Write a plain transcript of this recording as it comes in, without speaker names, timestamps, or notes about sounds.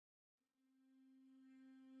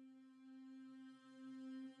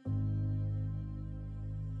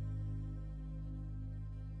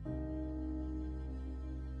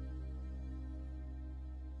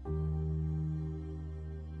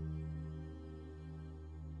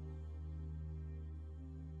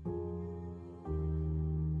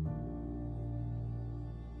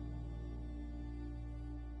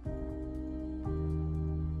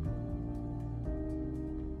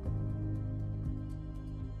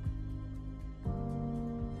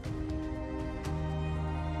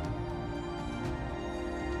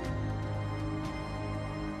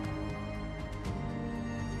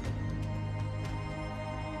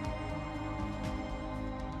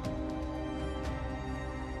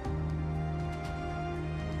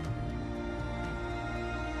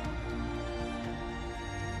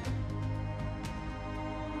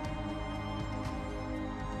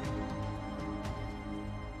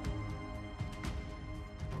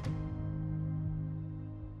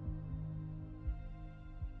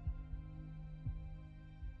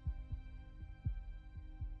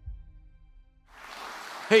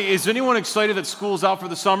Hey, is anyone excited that school's out for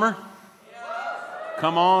the summer?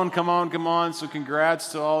 Come on. So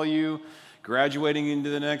congrats to all you graduating into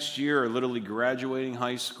the next year or literally graduating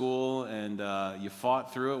high school, and you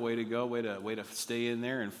fought through it. Way to go. Way to stay in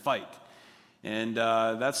there and fight. And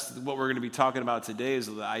that's what we're going to be talking about today, is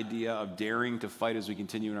the idea of daring to fight as we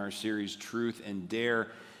continue in our series, Truth and Dare.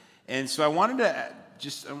 And so I want you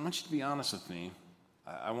to be honest with me.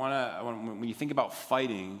 When you think about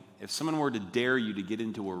fighting, if someone were to dare you to get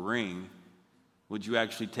into a ring, would you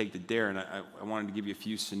actually take the dare? And I wanted to give you a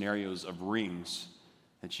few scenarios of rings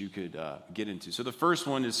that you could get into. So the first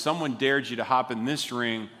one is, someone dared you to hop in this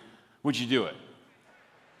ring, would you do it?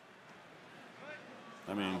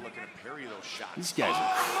 I mean, these guys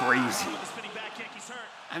are crazy.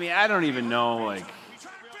 I mean, I don't even know,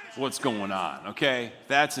 what's going on, okay?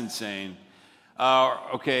 That's insane.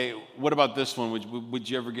 Okay, what about this one? Would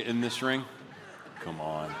you ever get in this ring? Come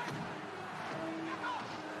on.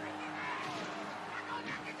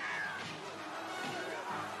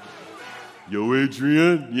 Yo,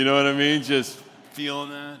 Adrian, you know what I mean? Just feeling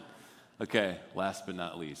that. Okay, last but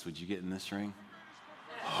not least, would you get in this ring?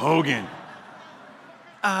 Hogan.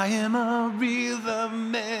 I am a real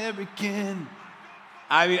American.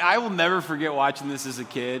 I mean, I will never forget watching this as a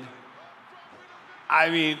kid. I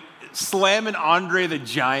mean, slamming Andre the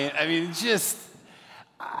Giant.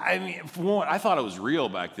 For one, I thought it was real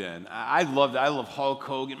back then. I love Hulk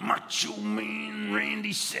Hogan, Macho Man,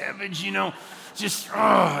 Randy Savage,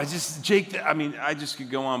 I just could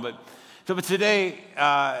go on. But today,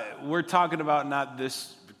 we're talking about not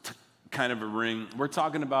this kind of a ring. We're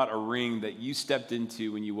talking about a ring that you stepped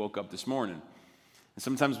into when you woke up this morning. And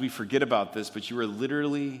sometimes we forget about this, but you are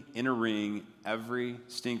literally in a ring every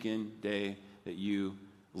stinking day that you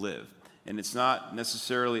live. And it's not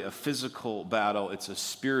necessarily a physical battle, it's a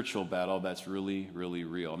spiritual battle that's really, really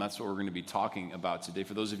real. And that's what we're going to be talking about today.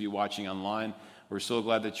 For those of you watching online, we're so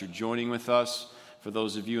glad that you're joining with us. For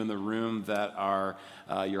those of you in the room that are,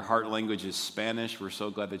 your heart language is Spanish, we're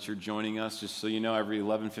so glad that you're joining us. Just so you know, every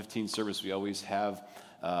 11:15 service, we always have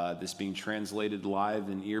this being translated live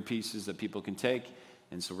in earpieces that people can take.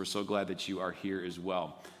 And so we're so glad that you are here as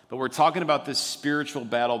well. But we're talking about this spiritual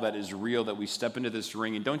battle that is real, that we step into this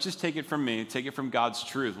ring. And don't just take it from me, take it from God's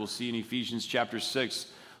truth. We'll see in Ephesians chapter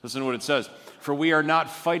 6. Listen to what it says. For we are not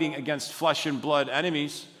fighting against flesh and blood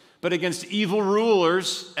enemies, but against evil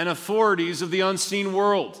rulers and authorities of the unseen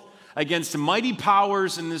world, against mighty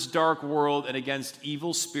powers in this dark world, and against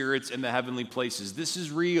evil spirits in the heavenly places. This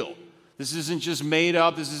is real. This isn't just made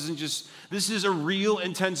up. This is a real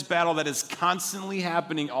intense battle that is constantly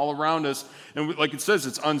happening all around us. And like it says,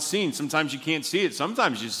 it's unseen. Sometimes you can't see it.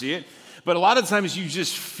 Sometimes you see it. But a lot of times you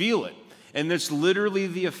just feel it. And that's literally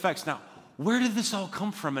the effects. Now, where did this all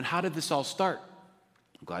come from, and how did this all start?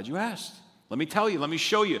 I'm glad you asked. Let me tell you. Let me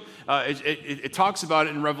show you. It talks about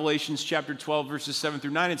it in Revelations chapter 12, verses 7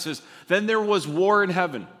 through 9. It says, Then there was war in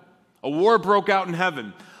heaven. A war broke out in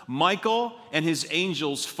heaven. Michael and his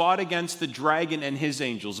angels fought against the dragon and his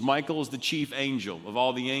angels. Michael is the chief angel of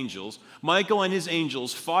all the angels. Michael and his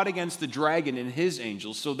angels fought against the dragon and his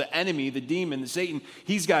angels. So the enemy, the demon, the Satan,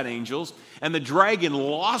 he's got angels. And the dragon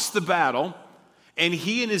lost the battle, and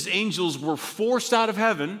he and his angels were forced out of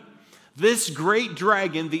heaven. This great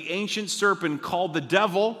dragon, the ancient serpent called the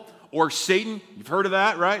devil or Satan, you've heard of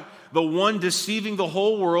that, right? The one deceiving the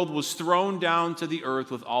whole world, was thrown down to the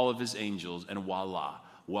earth with all of his angels, and voila.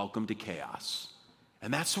 Welcome to chaos.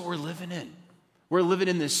 And that's what we're living in. We're living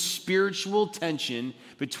in this spiritual tension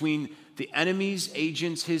between the enemy's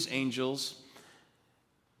agents, his angels,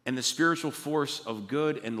 and the spiritual force of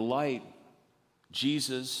good and light,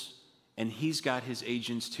 Jesus, and he's got his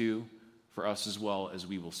agents too for us as well, as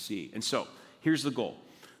we will see. And so, here's the goal.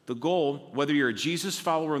 The goal, whether you're a Jesus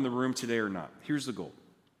follower in the room today or not, here's the goal.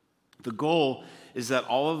 The goal is that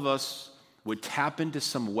all of us would tap into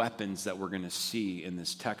some weapons that we're going to see in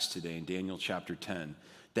this text today in Daniel chapter 10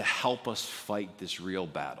 to help us fight this real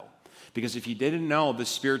battle. Because if you didn't know the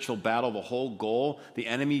spiritual battle, the whole goal, the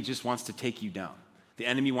enemy just wants to take you down. The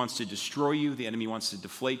enemy wants to destroy you. The enemy wants to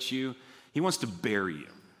deflate you. He wants to bury you.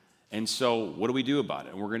 And so what do we do about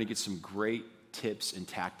it? And we're going to get some great tips and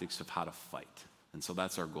tactics of how to fight. And so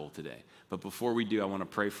that's our goal today. But before we do, I want to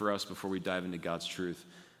pray for us before we dive into God's truth,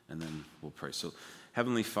 and then we'll pray. So,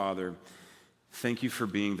 Heavenly Father, thank you for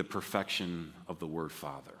being the perfection of the word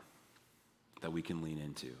Father that we can lean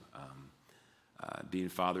into. Being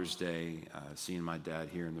Father's Day, seeing my dad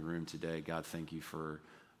here in the room today, God, thank you for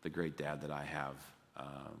the great dad that I have.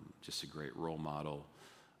 Just a great role model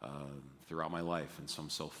throughout my life, and so I'm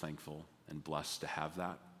so thankful and blessed to have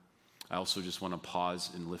that. I also just want to pause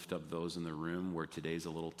and lift up those in the room where today's a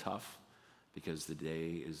little tough. because the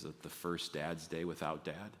day is the first Dad's Day without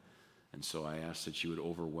Dad. And so I ask that you would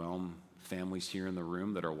overwhelm families here in the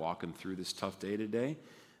room that are walking through this tough day today,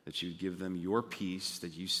 that you would give them your peace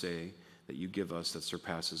that you say that you give us that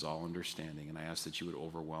surpasses all understanding. And I ask that you would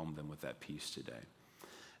overwhelm them with that peace today.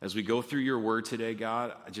 As we go through your word today,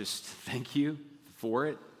 God, I just thank you for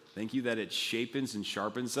it. Thank you that it shapens and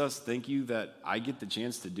sharpens us. Thank you that I get the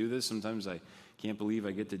chance to do this. Sometimes I can't believe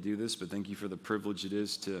I get to do this, but thank you for the privilege it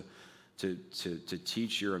is to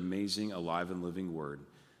teach your amazing, alive, and living word.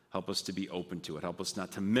 Help us to be open to it. Help us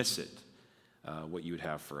not to miss it, what you would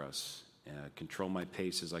have for us. Control my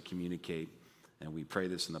pace as I communicate. And we pray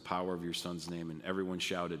this in the power of your Son's name. And everyone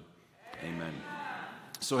shouted, Amen.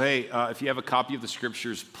 So, hey, if you have a copy of the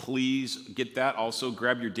scriptures, please get that. Also,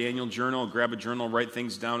 grab your Daniel journal, grab a journal, write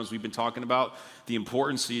things down as we've been talking about the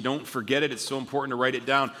importance so you don't forget it. It's so important to write it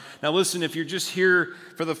down. Now, listen, if you're just here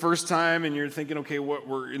for the first time and you're thinking, okay,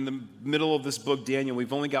 we're in the middle of this book, Daniel.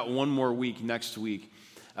 We've only got one more week next week.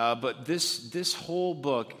 But this whole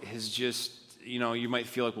book is just, you might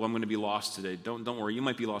feel like, well, I'm going to be lost today. Don't worry. You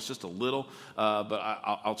might be lost just a little, but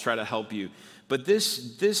I'll try to help you. But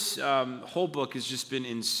this whole book has just been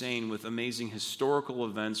insane with amazing historical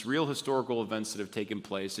events, real historical events that have taken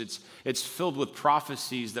place. It's filled with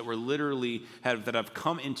prophecies that were literally that have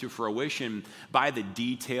come into fruition by the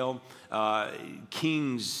detail.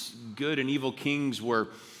 Kings, good and evil kings were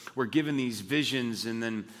given these visions and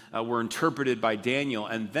then were interpreted by Daniel.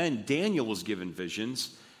 And then Daniel was given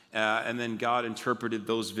visions. And then God interpreted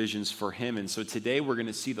those visions for him. And so today we're going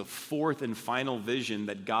to see the fourth and final vision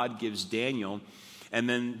that God gives Daniel. And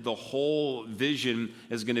then the whole vision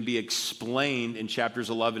is going to be explained in chapters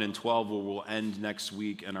 11 and 12, where we'll end next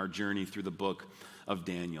week in our journey through the book of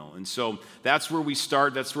Daniel. And so that's where we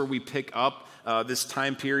start. That's where we pick up. This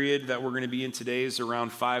time period that we're going to be in today is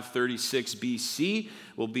around 536 BC.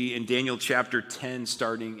 We'll be in Daniel chapter 10,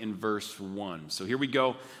 starting in verse 1. So here we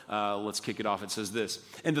go. Let's kick it off. It says this.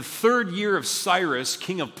 In the 3rd year of Cyrus,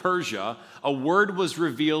 king of Persia, a word was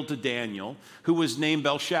revealed to Daniel, who was named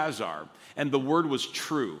Belshazzar. And the word was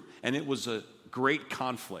true, and it was a great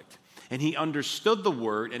conflict. And he understood the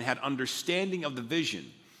word and had understanding of the vision.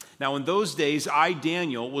 Now in those days, I,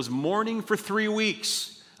 Daniel, was mourning for 3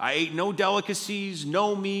 weeks. I ate no delicacies,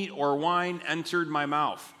 no meat or wine entered my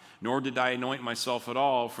mouth, nor did I anoint myself at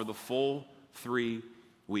all for the full 3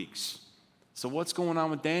 weeks. So what's going on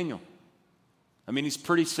with Daniel? I mean, he's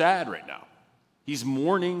pretty sad right now. He's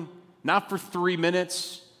mourning, not for 3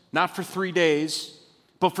 minutes, not for 3 days,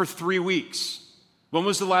 but for 3 weeks. When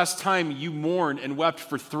was the last time you mourned and wept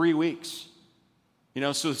for 3 weeks?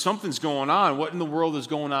 So something's going on. What in the world is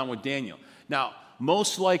going on with Daniel? Now,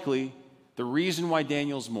 most likely, the reason why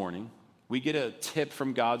Daniel's mourning, we get a tip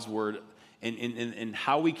from God's word, and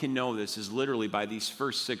how we can know this is literally by these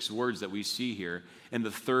first 6 words that we see here in the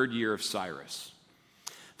 3rd year of Cyrus.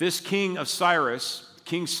 This King Cyrus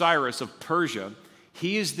of Persia,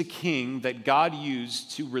 he is the king that God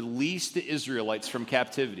used to release the Israelites from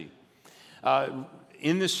captivity.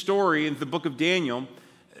 In this story, in the book of Daniel,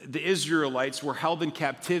 the Israelites were held in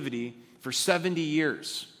captivity for 70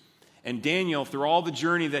 years. And Daniel, through all the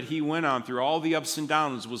journey that he went on, through all the ups and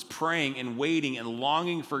downs, was praying and waiting and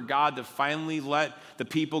longing for God to finally let the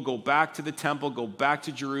people go back to the temple, go back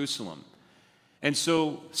to Jerusalem. And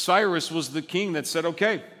so Cyrus was the king that said,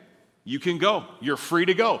 okay, you can go. You're free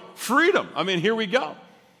to go. Freedom. I mean, here we go.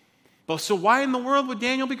 But so why in the world would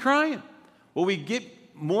Daniel be crying? Well, we get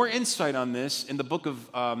more insight on this in the book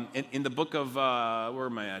of, where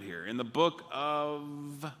am I at here? In the book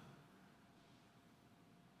of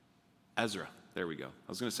Ezra. There we go. I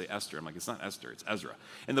was going to say Esther. I'm like, it's not Esther, it's Ezra.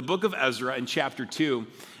 In the book of Ezra, in chapter 2,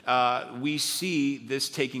 we see this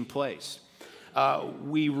taking place.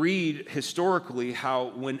 We read historically how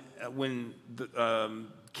when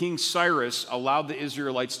King Cyrus allowed the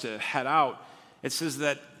Israelites to head out, it says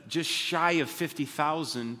that just shy of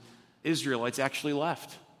 50,000 Israelites actually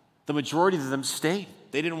left. The majority of them stayed.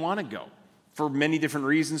 They didn't want to go for many different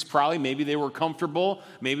reasons, probably. Maybe they were comfortable.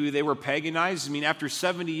 Maybe they were paganized. I mean, after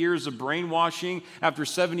 70 years of brainwashing, after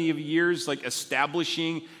 70 years like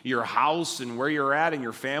establishing your house and where you're at and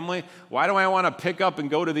your family, why do I want to pick up and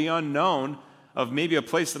go to the unknown of maybe a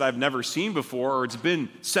place that I've never seen before, or it's been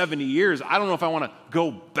 70 years. I don't know if I want to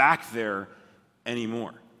go back there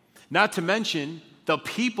anymore. Not to mention the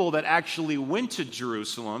people that actually went to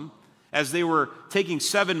Jerusalem as they were taking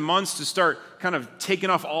 7 months to start kind of taking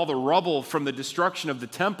off all the rubble from the destruction of the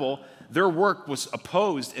temple. Their work was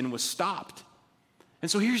opposed and was stopped. And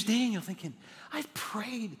so here's Daniel thinking, I've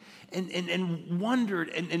prayed and wondered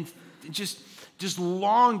and just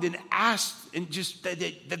longed and asked and just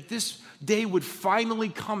that this day would finally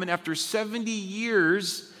come. And after 70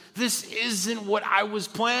 years, this isn't what I was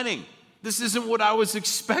planning. This isn't what I was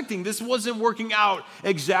expecting. This wasn't working out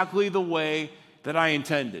exactly the way that I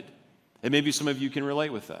intended. And maybe some of you can relate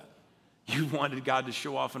with that. You wanted God to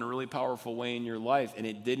show off in a really powerful way in your life, and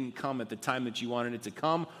it didn't come at the time that you wanted it to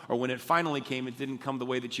come, or when it finally came, it didn't come the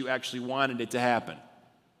way that you actually wanted it to happen.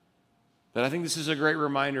 But I think this is a great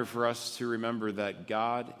reminder for us to remember that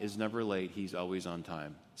God is never late. He's always on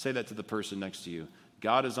time. Say that to the person next to you.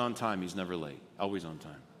 God is on time. He's never late. Always on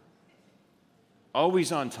time.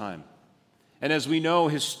 Always on time. And as we know,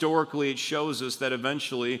 historically, it shows us that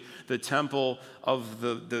eventually the temple of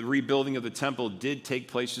the rebuilding of the temple did take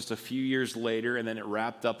place just a few years later, and then it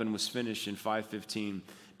wrapped up and was finished in 515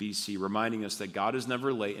 BC, reminding us that God is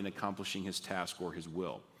never late in accomplishing his task or his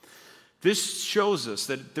will. This shows us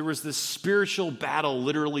that there was this spiritual battle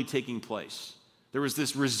literally taking place. There was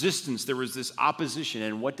this resistance, there was this opposition,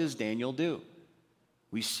 and what does Daniel do?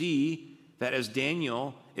 We see that as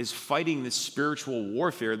Daniel is fighting this spiritual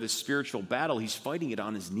warfare, this spiritual battle, he's fighting it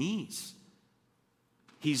on his knees.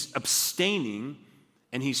 He's abstaining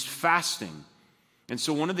and he's fasting. And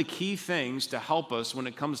so one of the key things to help us when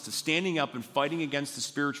it comes to standing up and fighting against the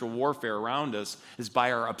spiritual warfare around us is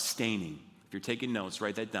by our abstaining. If you're taking notes,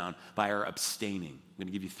 write that down. By our abstaining. I'm going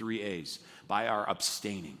to give you 3 A's. By our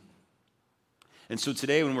abstaining. And so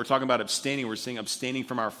today when we're talking about abstaining, we're saying abstaining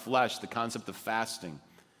from our flesh, the concept of fasting.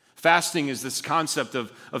 Fasting is this concept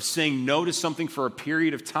of saying no to something for a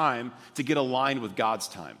period of time to get aligned with God's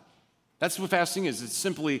time. That's what fasting is. It's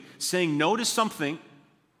simply saying no to something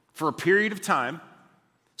for a period of time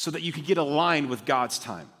so that you can get aligned with God's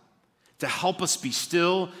time. To help us be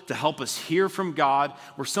still, to help us hear from God,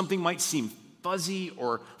 where something might seem fuzzy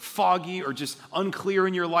or foggy or just unclear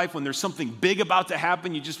in your life. When there's something big about to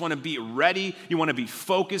happen, you just want to be ready. You want to be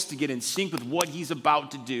focused to get in sync with what he's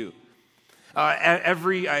about to do.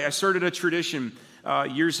 I started a tradition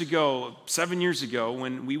years ago, 7 years ago,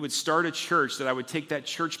 when we would start a church, that I would take that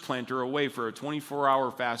church planter away for a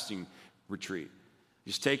 24-hour fasting retreat.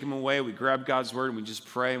 Just take him away, we grab God's word, and we just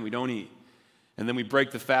pray, and we don't eat. And then we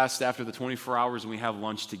break the fast after the 24 hours, and we have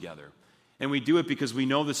lunch together. And we do it because we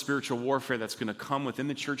know the spiritual warfare that's going to come within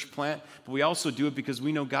the church plant, but we also do it because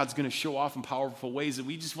we know God's going to show off in powerful ways, and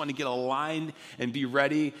we just want to get aligned and be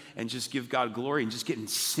ready and just give God glory and just get in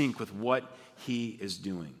sync with what he is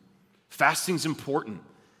doing. Fasting's important.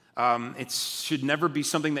 It should never be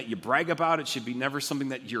something that you brag about. It should be never something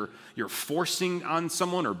that you're forcing on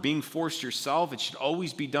someone or being forced yourself. It should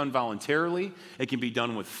always be done voluntarily. It can be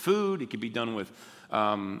done with food. It can be done with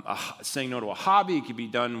saying no to a hobby. It can be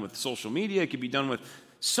done with social media. It can be done with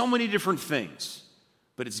so many different things.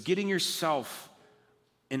 But it's getting yourself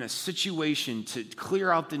in a situation to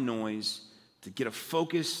clear out the noise, to get a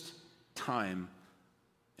focused time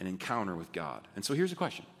and encounter with God. And so here's a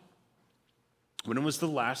question. When was the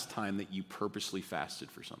last time that you purposely fasted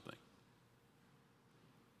for something?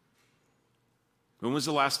 When was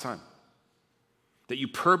the last time that you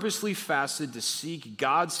purposely fasted to seek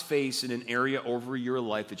God's face in an area over your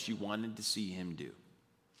life that you wanted to see him do?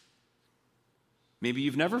 Maybe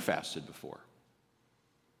you've never fasted before.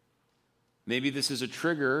 Maybe this is a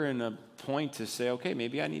trigger and a point to say, okay,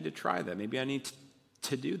 maybe I need to try that. Maybe I need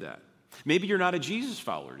to do that. Maybe you're not a Jesus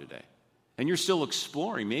follower today, and you're still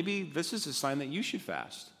exploring. Maybe this is a sign that you should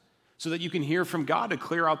fast so that you can hear from God to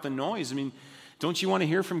clear out the noise. I mean, don't you want to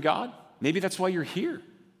hear from God? Maybe that's why you're here.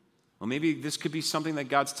 Well, maybe this could be something that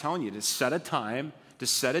God's telling you to set a time, to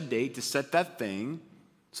set a date, to set that thing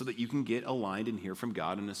so that you can get aligned and hear from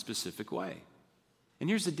God in a specific way. And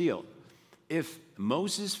here's the deal. If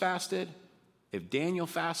Moses fasted, if Daniel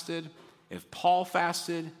fasted, if Paul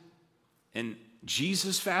fasted, and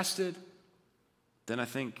Jesus fasted, then I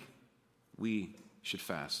think we should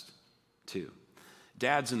fast too.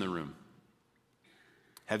 Dads in the room,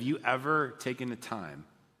 have you ever taken the time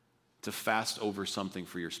to fast over something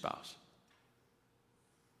for your spouse?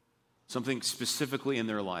 Something specifically in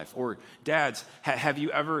their life? Or dads, have you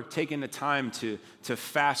ever taken the time to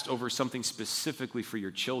fast over something specifically for your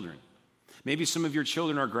children? Maybe some of your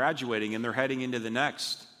children are graduating and they're heading into the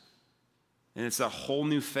next, and it's a whole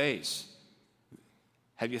new phase.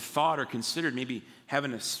 Have you thought or considered maybe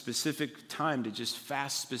having a specific time to just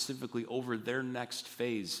fast specifically over their next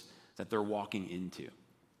phase that they're walking into?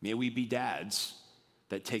 May we be dads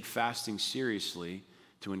that take fasting seriously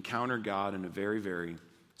to encounter God in a very, very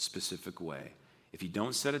specific way. If you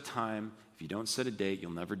don't set a time, if you don't set a date,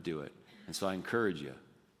 you'll never do it. And so I encourage you,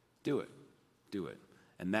 do it. Do it.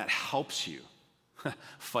 And that helps you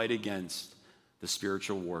fight against the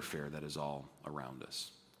spiritual warfare that is all around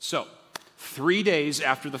us. So, 3 days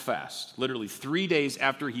after the fast, literally 3 days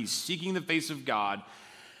after he's seeking the face of God,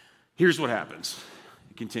 here's what happens.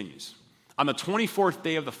 It continues. On the 24th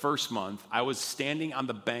day of the first month, I was standing on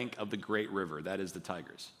the bank of the great river, that is the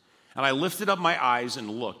Tigris. And I lifted up my eyes and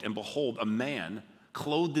looked, and behold, a man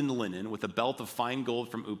clothed in linen with a belt of fine gold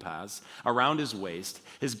from Uphaz around his waist.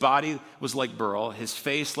 His body was like beryl, his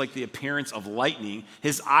face like the appearance of lightning,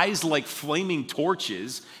 his eyes like flaming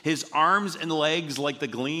torches, his arms and legs like the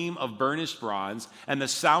gleam of burnished bronze, and the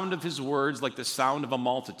sound of his words like the sound of a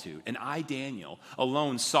multitude. And I, Daniel,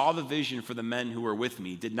 alone saw the vision, for the men who were with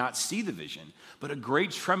me did not see the vision, but a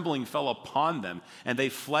great trembling fell upon them, and they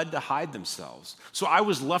fled to hide themselves. So I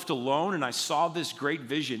was left alone, and I saw this great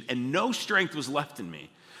vision, and no strength was left in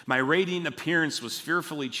me. My radiant appearance was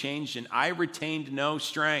fearfully changed, and I retained no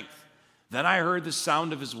strength. Then I heard the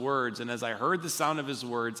sound of his words, and as I heard the sound of his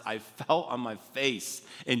words, I fell on my face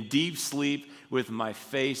in deep sleep with my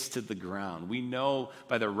face to the ground. We know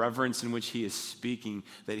by the reverence in which he is speaking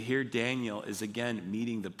that here Daniel is again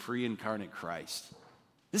meeting the pre-incarnate Christ.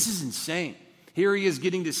 This is insane. Here he is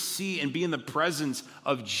getting to see and be in the presence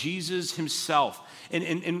of Jesus himself.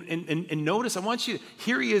 And notice, I want you to,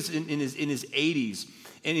 here he is in his 80s,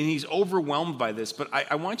 and he's overwhelmed by this, but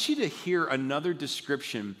I want you to hear another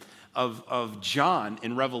description of John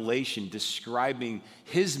in Revelation describing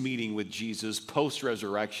his meeting with Jesus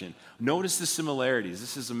post-resurrection. Notice the similarities.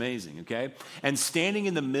 This is amazing, okay? And standing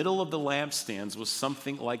in the middle of the lampstands was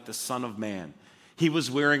something like the Son of Man. He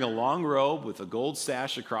was wearing a long robe with a gold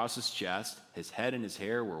sash across his chest. His head and his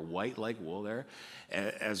hair were white like wool there,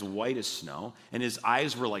 as white as snow. And his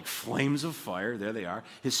eyes were like flames of fire. There they are.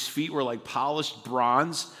 His feet were like polished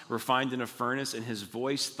bronze refined in a furnace, and his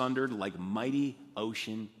voice thundered like mighty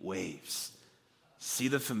ocean waves. See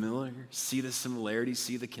the familiar? See the similarity?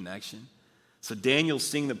 See the connection? So Daniel's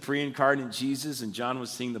seeing the pre-incarnate Jesus, and John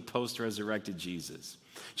was seeing the post-resurrected Jesus.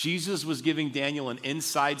 Jesus was giving Daniel an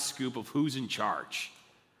inside scoop of who's in charge,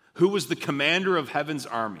 who was the commander of heaven's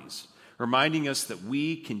armies, reminding us that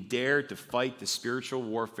we can dare to fight the spiritual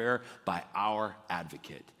warfare by our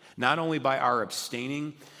advocate, not only by our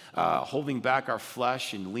abstaining, holding back our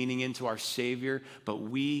flesh and leaning into our Savior, but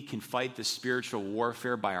we can fight the spiritual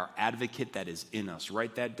warfare by our advocate that is in us.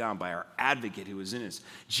 Write that down, by our advocate who is in us.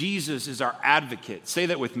 Jesus is our advocate. Say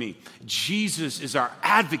that with me. Jesus is our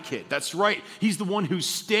advocate. That's right. He's the one who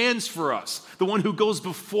stands for us, the one who goes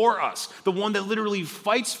before us, the one that literally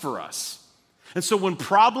fights for us. And so when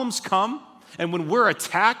problems come and when we're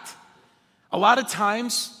attacked, a lot of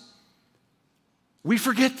times we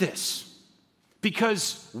forget this,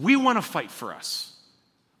 because we want to fight for us.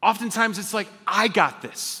 Oftentimes it's like, I got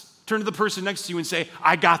this. Turn to the person next to you and say,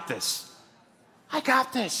 I got this. I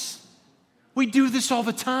got this. We do this all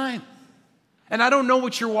the time. And I don't know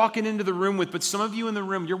what you're walking into the room with, but some of you in the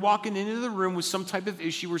room, you're walking into the room with some type of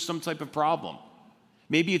issue or some type of problem.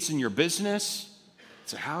 Maybe it's in your business.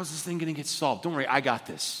 So how is this thing going to get solved? Don't worry, I got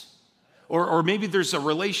this. Or maybe there's a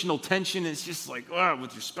relational tension, and it's just like,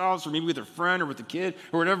 with your spouse, or maybe with a friend, or with a kid,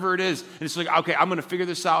 or whatever it is. And it's like, okay, I'm going to figure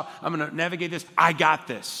this out. I'm going to navigate this. I got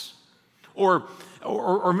this. Or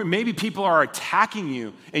maybe people are attacking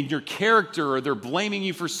you and your character, or they're blaming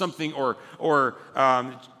you for something, or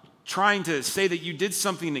trying to say that you did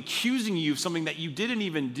something and accusing you of something that you didn't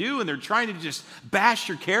even do, and they're trying to just bash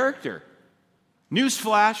your character.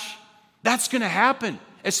 Newsflash, that's going to happen.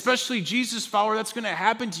 Especially Jesus follower, that's going to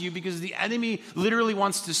happen to you because the enemy literally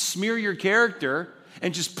wants to smear your character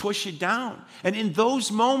and just push it down. And in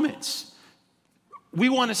those moments, we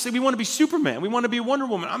want to be Superman. We want to be Wonder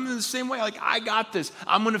Woman. I'm in the same way. Like, I got this.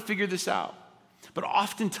 I'm going to figure this out. But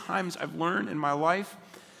oftentimes I've learned in my life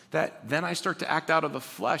that then I start to act out of the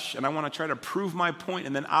flesh, and I want to try to prove my point.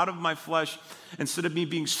 And then out of my flesh, instead of me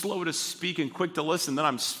being slow to speak and quick to listen, then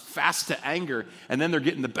I'm fast to anger, and then they're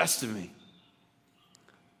getting the best of me.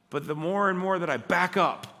 But the more and more that I back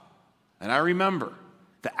up and I remember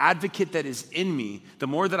the advocate that is in me, the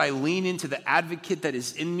more that I lean into the advocate that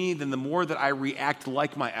is in me, then the more that I react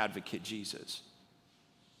like my advocate, Jesus.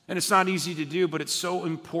 And it's not easy to do, but it's so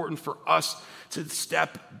important for us to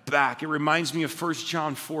step back. It reminds me of 1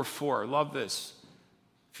 John 4:4. I love this.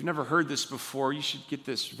 If you've never heard this before, you should get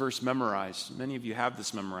this verse memorized. Many of you have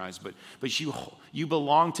this memorized, but you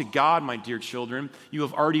belong to God, my dear children. You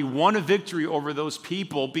have already won a victory over those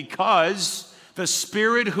people because the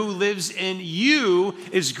Spirit who lives in you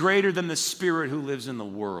is greater than the spirit who lives in the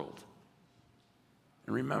world.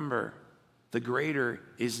 And remember, the greater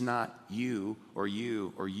is not you or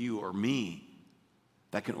you or you or me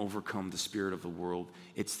that can overcome the spirit of the world.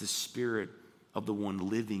 It's the Spirit of the one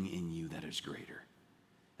living in you that is greater.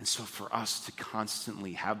 And so for us to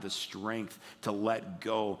constantly have the strength to let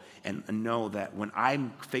go and know that when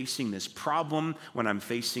I'm facing this problem, when I'm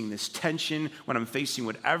facing this tension, when I'm facing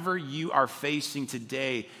whatever you are facing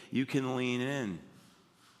today, you can lean in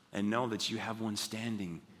and know that you have one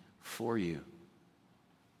standing for you.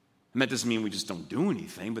 And that doesn't mean we just don't do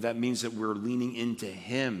anything, but that means that we're leaning into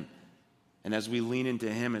him. And as we lean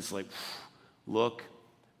into him, it's like, look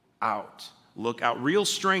out. Look out. Real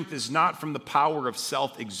strength is not from the power of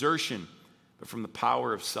self-exertion, but from the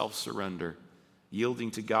power of self-surrender,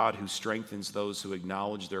 yielding to God who strengthens those who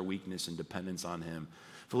acknowledge their weakness and dependence on him.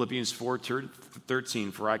 Philippians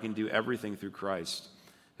 4:13, for I can do everything through Christ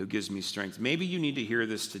who gives me strength. Maybe you need to hear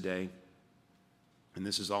this today, and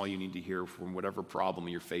this is all you need to hear from whatever problem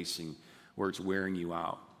you're facing where it's wearing you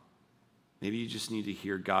out. Maybe you just need to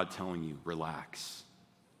hear God telling you, relax,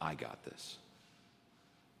 I got this.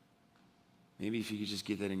 Maybe if you could just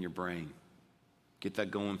get that in your brain, get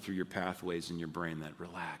that going through your pathways in your brain, that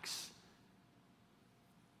relax.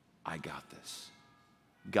 I got this.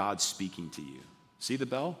 God's speaking to you. See the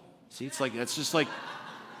bell? See, it's like, that's just like,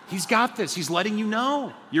 he's got this. He's letting you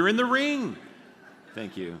know. You're in the ring.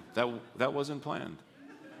 Thank you. That wasn't planned.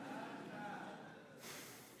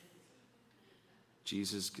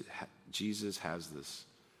 Jesus has this.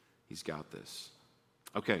 He's got this.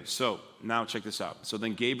 Okay, so now check this out. So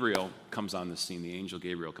then Gabriel comes on the scene. The angel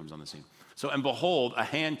Gabriel comes on the scene. So, and behold, a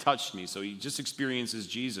hand touched me. So he just experiences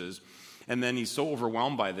Jesus, and then he's so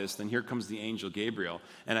overwhelmed by this, then here comes the angel Gabriel,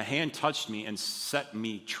 and a hand touched me and set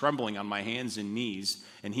me trembling on my hands and knees,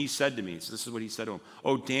 and he said to me, so this is what he said to him,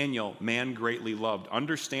 "O Daniel, man greatly loved,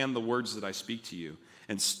 understand the words that I speak to you,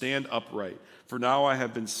 and stand upright, for now I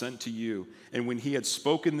have been sent to you." And when he had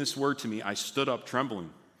spoken this word to me, I stood up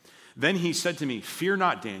trembling. Then he said to me, "Fear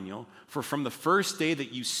not, Daniel, for from the first day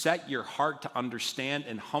that you set your heart to understand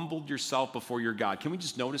and humbled yourself before your God." Can we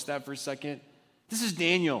just notice that for a second? This is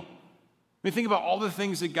Daniel. I mean, think about all the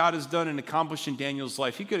things that God has done and accomplished in Daniel's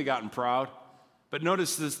life. He could have gotten proud, but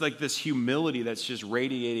notice this humility that's just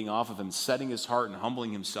radiating off of him, setting his heart and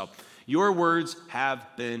humbling himself. "Your words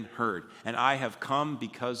have been heard, and I have come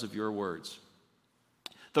because of your words.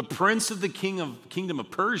 The prince of the kingdom of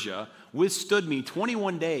Persia withstood me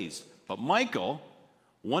 21 days, but Michael,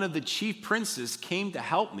 one of the chief princes, came to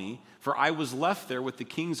help me, for I was left there with the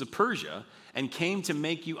kings of Persia, and came to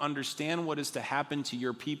make you understand what is to happen to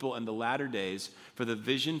your people in the latter days, for the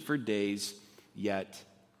vision for days yet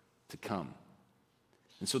to come."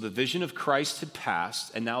 And so the vision of Christ had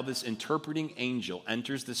passed, and now this interpreting angel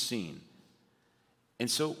enters the scene. And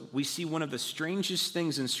so we see one of the strangest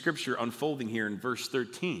things in Scripture unfolding here in verse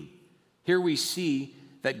 13. Here we see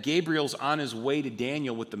that Gabriel's on his way to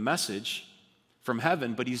Daniel with the message from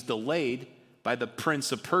heaven, but he's delayed by the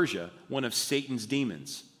prince of Persia, one of Satan's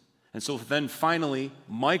demons. And so then finally,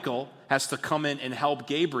 Michael has to come in and help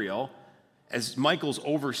Gabriel, as Michael's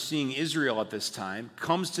overseeing Israel at this time,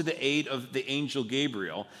 comes to the aid of the angel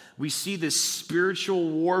Gabriel. We see this spiritual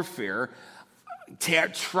warfare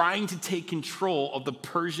trying to take control of the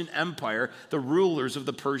Persian Empire, the rulers of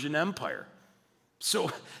the Persian Empire.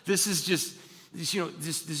 So this is just, this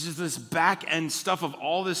is this back end stuff of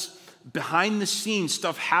all this behind the scenes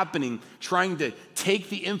stuff happening, trying to take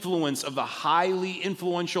the influence of the highly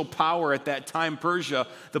influential power at that time, Persia,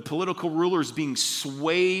 the political rulers being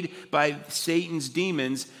swayed by Satan's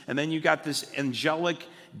demons, and then you got this angelic,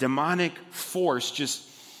 demonic force just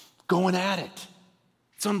going at it.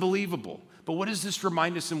 It's unbelievable. But what does this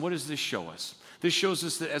remind us and what does this show us? This shows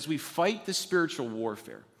us that as we fight the spiritual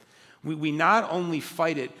warfare, we not only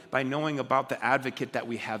fight it by knowing about the advocate that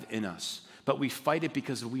we have in us, but we fight it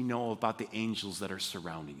because we know about the angels that are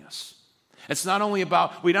surrounding us. It's not only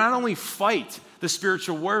about, we not only fight the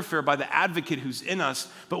spiritual warfare by the advocate who's in us,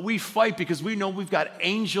 but we fight because we know we've got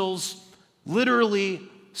angels literally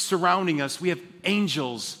surrounding us. We have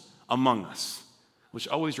angels among us, which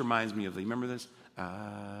always reminds me of, remember this?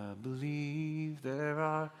 I believe there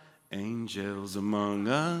are angels among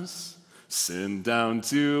us, sent down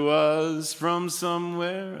to us from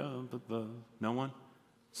somewhere up above. No one?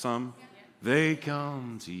 Some? They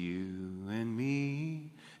come to you and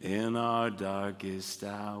me in our darkest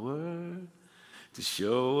hour to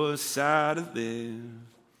show us how to live,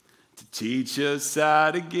 to teach us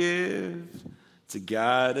how to give, to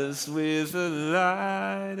guide us with the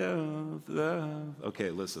light of love. Okay,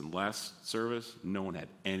 listen, last service, no one had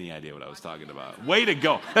any idea what I was talking about. Way to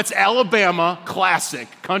go. That's Alabama classic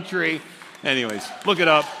country. Anyways, look it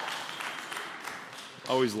up.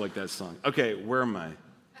 Always like that song. Okay, where am I?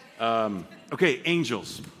 Okay,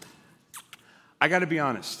 angels. I got to be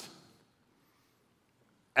honest.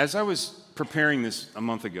 As I was preparing this a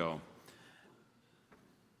month ago,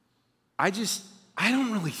 I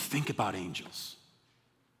don't really think about angels.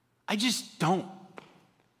 I just don't.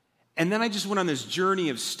 And then I just went on this journey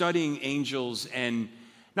of studying angels, and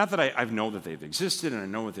not that I know that they've existed and I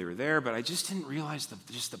know that they were there, but I just didn't realize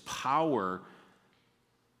just the power.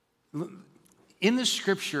 In the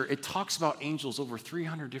scripture, it talks about angels over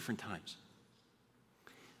 300 different times.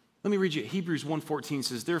 Let me read you. Hebrews 1:14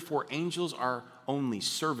 says, therefore angels are only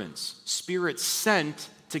servants, spirits sent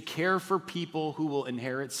to care for people who will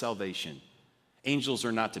inherit salvation. Angels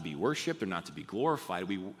are not to be worshiped, they're not to be glorified.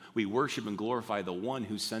 We worship and glorify the one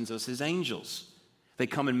who sends us his angels. They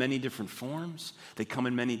come in many different forms, they come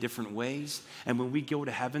in many different ways, and when we go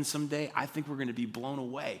to heaven someday, I think we're going to be blown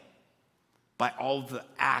away by all the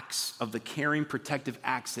acts of the caring, protective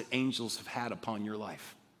acts that angels have had upon your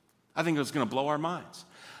life. I think it's going to blow our minds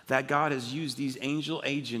that God has used these angel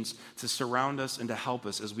agents to surround us and to help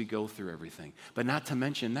us as we go through everything. But not to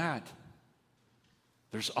mention that,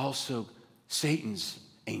 there's also Satan's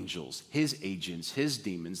angels, his agents, his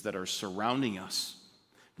demons that are surrounding us,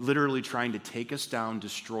 literally trying to take us down,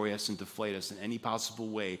 destroy us, and deflate us in any possible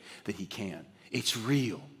way that he can. It's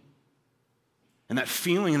real. And that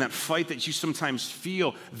feeling and that fight that you sometimes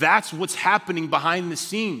feel, that's what's happening behind the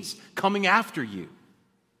scenes, coming after you.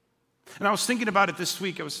 And I was thinking about it this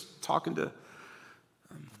week. I was talking to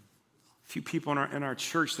a few people in our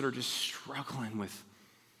church that are just struggling with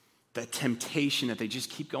that temptation that they just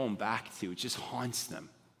keep going back to. It just haunts them.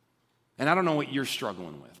 And I don't know what you're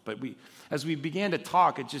struggling with, but as we began to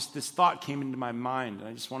talk, this thought came into my mind, and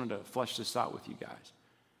I just wanted to flesh this out with you guys.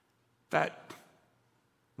 That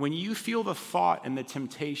when you feel the thought and the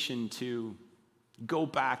temptation to go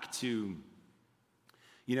back to,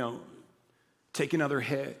 take another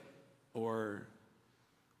hit, or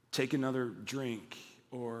take another drink,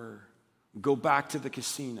 or go back to the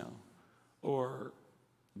casino, or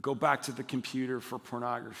go back to the computer for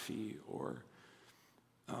pornography, or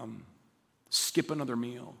skip another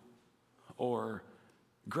meal, or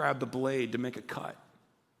grab the blade to make a cut.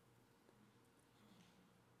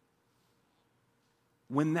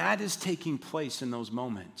 When that is taking place in those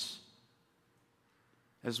moments,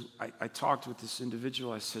 as I talked with this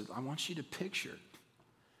individual, I said, I want you to picture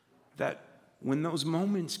that when those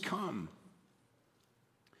moments come,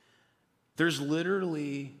 there's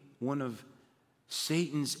literally one of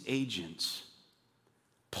Satan's agents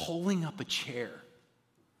pulling up a chair,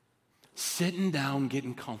 sitting down,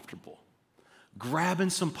 getting comfortable, grabbing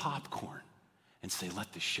some popcorn, and say,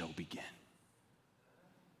 let the show begin.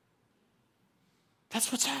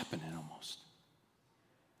 That's what's happening almost.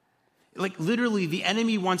 Like literally, the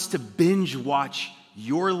enemy wants to binge watch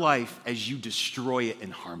your life as you destroy it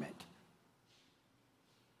and harm it.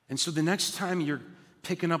 And so the next time you're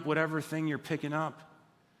picking up whatever thing you're picking up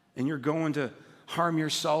and you're going to harm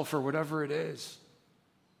yourself or whatever it is,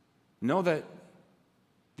 know that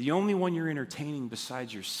the only one you're entertaining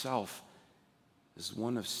besides yourself is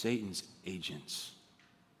one of Satan's agents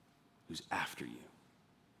who's after you.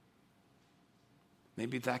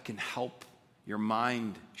 Maybe that can help your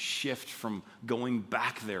mind shift from going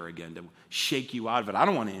back there again to shake you out of it. I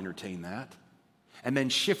don't want to entertain that. And then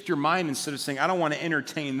shift your mind instead of saying, I don't want to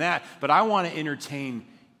entertain that, but I want to entertain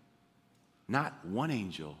not one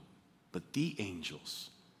angel, but the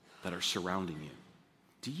angels that are surrounding you.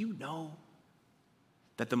 Do you know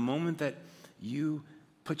that the moment that you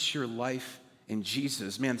put your life in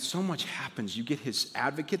Jesus, man, so much happens. You get his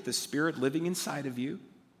advocate, the Spirit living inside of you.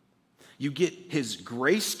 You get his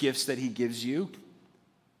grace gifts that he gives you.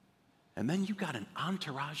 And then you got an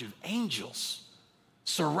entourage of angels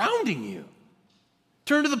surrounding you.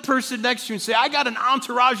 Turn to the person next to you and say, I got an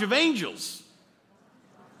entourage of angels.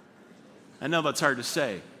 I know that's hard to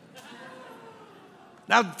say.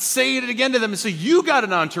 Now say it again to them and say, you got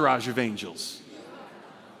an entourage of angels.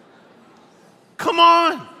 Come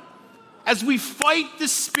on. As we fight the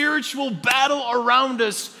spiritual battle around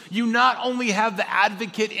us, you not only have the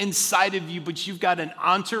advocate inside of you, but you've got an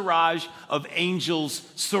entourage of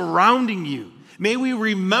angels surrounding you. May we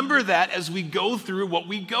remember that as we go through what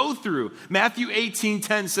we go through. Matthew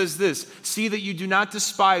 18:10 says this, see that you do not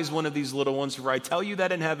despise one of these little ones, for I tell you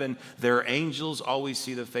that in heaven, their angels always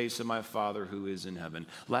see the face of my Father who is in heaven.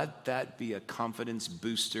 Let that be a confidence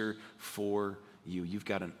booster for you. You've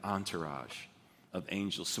got an entourage of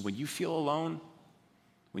angels. So when you feel alone,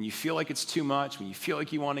 when you feel like it's too much, when you feel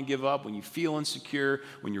like you want to give up, when you feel insecure,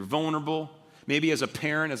 when you're vulnerable, maybe as a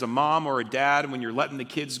parent, as a mom or a dad, when you're letting the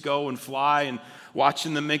kids go and fly and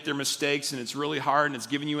watching them make their mistakes and it's really hard and it's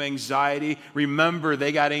giving you anxiety, remember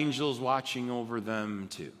they got angels watching over them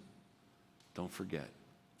too. Don't forget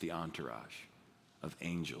the entourage of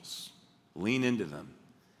angels. Lean into them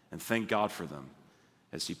and thank God for them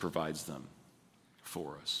as he provides them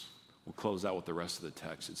for us. We'll close out with the rest of the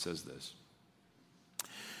text. It says this.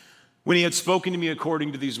 When he had spoken to me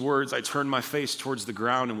according to these words, I turned my face towards the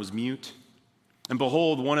ground and was mute. And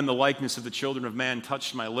behold, one in the likeness of the children of man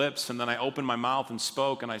touched my lips, and then I opened my mouth and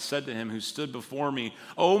spoke, and I said to him who stood before me,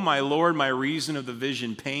 O my Lord, my reason of the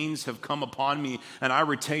vision, pains have come upon me, and I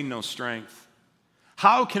retain no strength.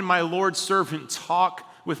 How can my Lord's servant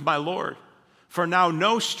talk with my Lord? For now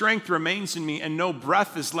no strength remains in me, and no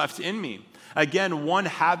breath is left in me. Again, one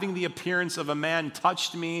having the appearance of a man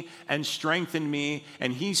touched me and strengthened me,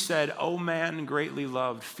 and he said, O man greatly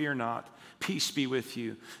loved, fear not. Peace be with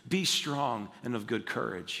you. Be strong and of good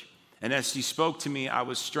courage. And as he spoke to me, I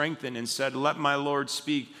was strengthened and said, Let my Lord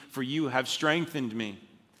speak, for you have strengthened me.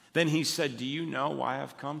 Then he said, Do you know why I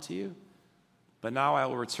have come to you? But now I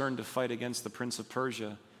will return to fight against the prince of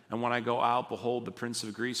Persia. And when I go out, behold, the prince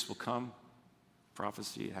of Greece will come.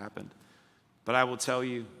 Prophecy happened. But I will tell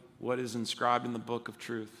you what is inscribed in the book of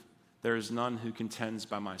truth. There is none who contends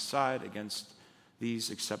by my side against these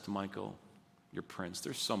except Michael, your prince.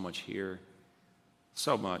 There's so much here.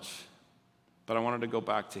 So much. But I wanted to go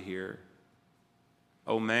back to here.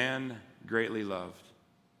 O man greatly loved,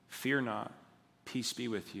 fear not, peace be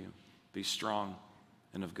with you, be strong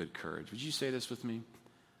and of good courage. Would you say this with me?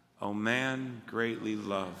 O man greatly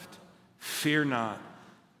loved, fear not,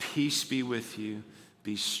 peace be with you,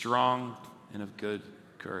 be strong and of good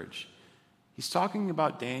courage. He's talking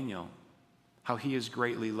about Daniel, how he is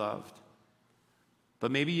greatly loved. But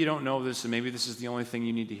maybe you don't know this, and maybe this is the only thing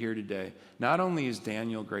you need to hear today. Not only is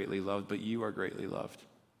Daniel greatly loved, but you are greatly loved.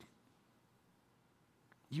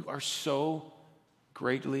 You are so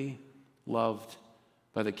greatly loved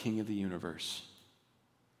by the King of the universe.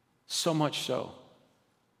 So much so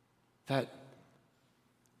that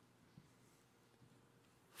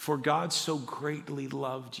for God so greatly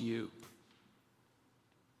loved you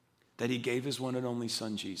that he gave his one and only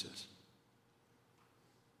Son, Jesus.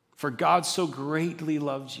 For God so greatly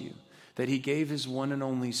loved you that he gave his one and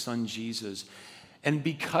only Son, Jesus. And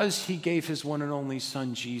because he gave his one and only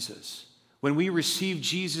Son, Jesus, when we receive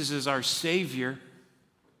Jesus as our Savior,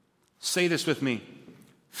 say this with me,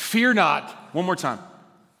 fear not. One more time.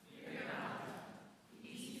 Fear not.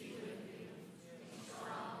 Peace be with you. Be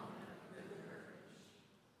strong and of good courage.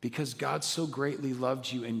 Because God so greatly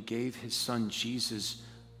loved you and gave his Son, Jesus,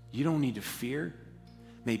 you don't need to fear.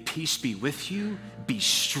 May peace be with you, be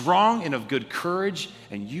strong and of good courage,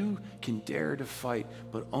 and you can dare to fight,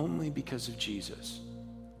 but only because of Jesus.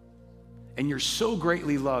 And you're so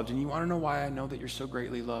greatly loved, and you want to know why I know that you're so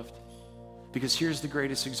greatly loved? Because here's the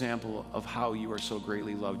greatest example of how you are so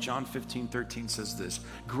greatly loved. John 15:13 says this,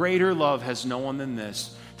 Greater love has no one than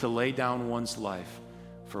this, to lay down one's life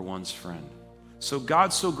for one's friend. So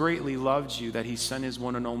God so greatly loved you that he sent his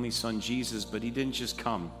one and only Son, Jesus, but he didn't just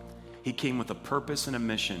come. He came with a purpose and a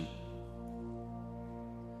mission.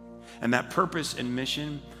 And that purpose and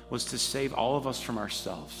mission was to save all of us from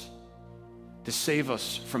ourselves, to save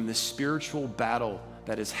us from this spiritual battle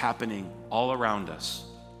that is happening all around us.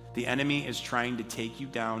 The enemy is trying to take you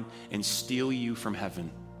down and steal you from heaven.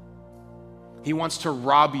 He wants to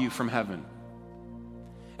rob you from heaven.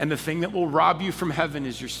 And the thing that will rob you from heaven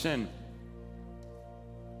is your sin.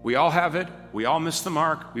 We all have it. We all miss the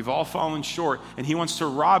mark. We've all fallen short. And he wants to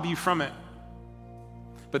rob you from it.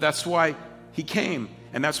 But that's why he came.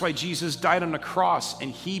 And that's why Jesus died on the cross.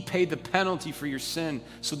 And he paid the penalty for your sin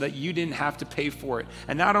so that you didn't have to pay for it.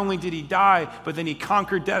 And not only did he die, but then he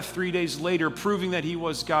conquered death 3 days later, proving that he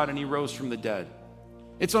was God and he rose from the dead.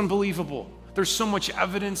 It's unbelievable. There's so much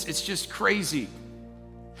evidence. It's just crazy.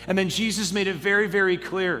 And then Jesus made it very, very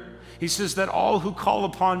clear. He says that all who call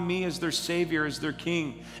upon me as their Savior, as their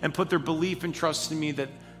King, and put their belief and trust in me, that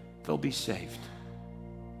they'll be saved.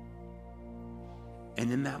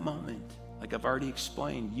 And in that moment, like I've already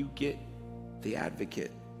explained, you get the advocate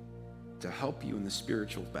to help you in the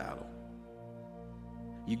spiritual battle.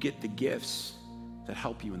 You get the gifts that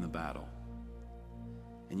help you in the battle.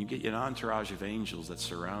 And you get an entourage of angels that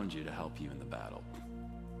surround you to help you in the battle.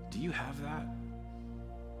 Do you have that?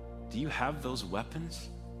 Do you have those weapons?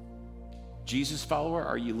 Jesus follower,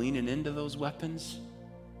 are you leaning into those weapons?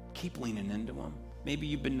 Keep leaning into them. Maybe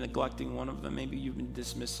you've been neglecting one of them. Maybe you've been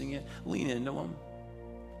dismissing it. Lean into them.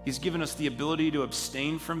 He's given us the ability to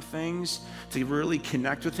abstain from things, to really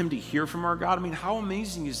connect with him, to hear from our God. I mean, how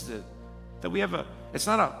amazing is it that we have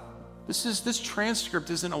this transcript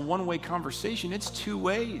isn't a one-way conversation. It's 2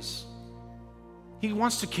 ways. He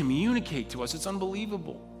wants to communicate to us. It's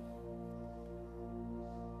unbelievable.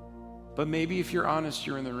 But maybe if you're honest,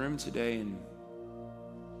 you're in the room today and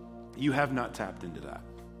you have not tapped into that.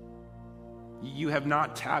 You have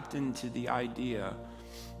not tapped into the idea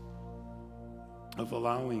of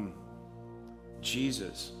allowing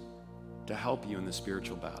Jesus to help you in the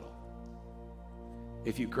spiritual battle.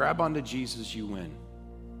 If you grab onto Jesus, you win.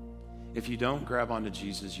 If you don't grab onto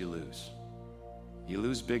Jesus, you lose. You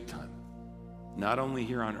lose big time. Not only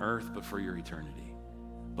here on earth, but for your eternity.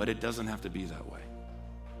 But it doesn't have to be that way.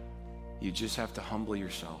 You just have to humble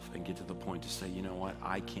yourself and get to the point to say, you know what?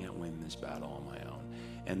 I can't win this battle on my own.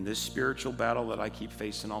 And this spiritual battle that I keep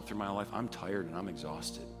facing all through my life, I'm tired and I'm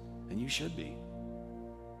exhausted. And you should be.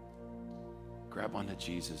 Grab onto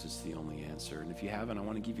Jesus. It's the only answer. And if you haven't, I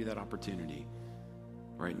want to give you that opportunity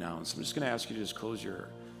right now. And so I'm just going to ask you to just close your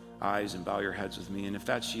eyes and bow your heads with me. And if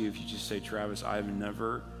that's you, if you just say, Travis, I've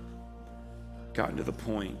never gotten to the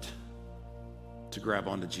point to grab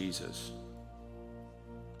onto Jesus,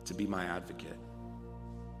 to be my advocate.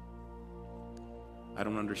 I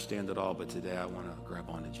don't understand it all, but today I want to grab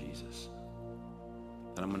onto Jesus.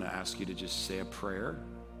 And I'm going to ask you to just say a prayer,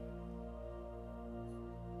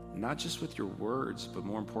 not just with your words, but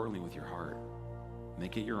more importantly with your heart.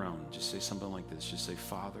 Make it your own. Just say something like this. Just say,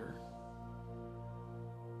 Father,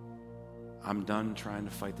 I'm done trying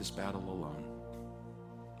to fight this battle alone.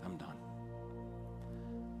 I'm done.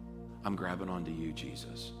 I'm grabbing onto you,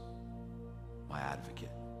 Jesus, my advocate,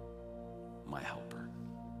 my helper.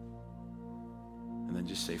 And then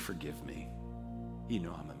just say, forgive me. You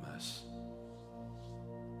know I'm a mess.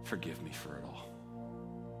 Forgive me for it all.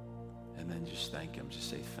 And then just thank him. Just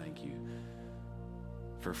say, thank you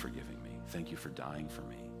for forgiving me. Thank you for dying for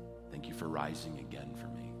me. Thank you for rising again for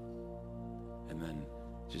me. And then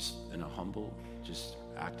just in a humble, just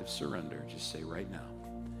act of surrender, just say right now,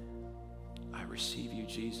 I receive you,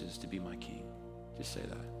 Jesus, to be my king. Just say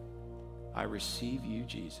that. I receive you,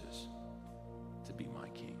 Jesus, to be my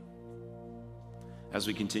king. As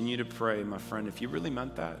we continue to pray, my friend, if you really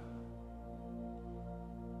meant that,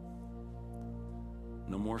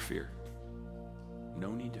 no more fear.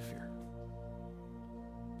 No need to fear.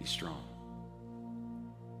 Be strong.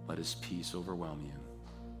 Let his peace overwhelm you.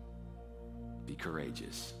 Be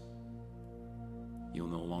courageous. You'll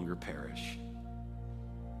no longer perish.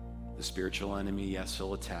 The spiritual enemy, yes,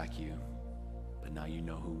 he'll attack you, but now you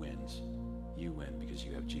know who wins. You win because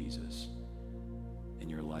you have Jesus. And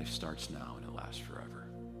your life starts now and it lasts forever.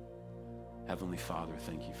 Heavenly Father,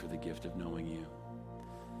 thank you for the gift of knowing you.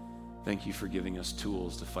 Thank you for giving us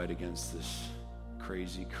tools to fight against this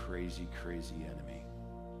crazy, crazy, crazy enemy.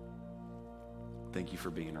 Thank you for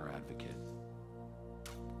being our advocate.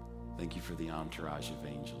 Thank you for the entourage of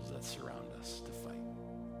angels that surround us to fight.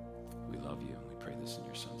 We love you and we pray this in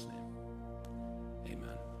your son's name.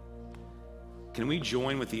 Amen. Can we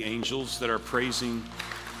join with the angels that are praising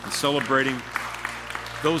and celebrating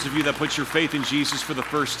those of you that put your faith in Jesus for the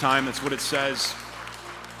first time? That's what it says.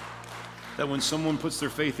 That when someone puts their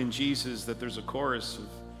faith in Jesus, that there's a chorus of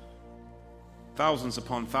thousands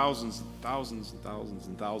upon thousands and thousands and thousands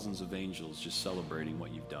and thousands of angels just celebrating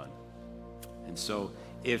what you've done. And so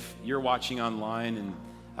if you're watching online and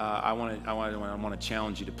I want to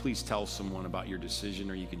challenge you to please tell someone about your decision,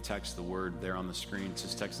 or you can text the word there on the screen. It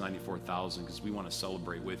says text 94,000 because we want to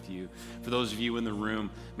celebrate with you. For those of you in the room,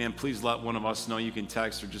 man, please let one of us know. You can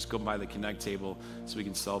text or just go by the Connect table so we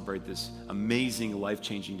can celebrate this amazing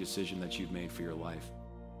life-changing decision that you've made for your life.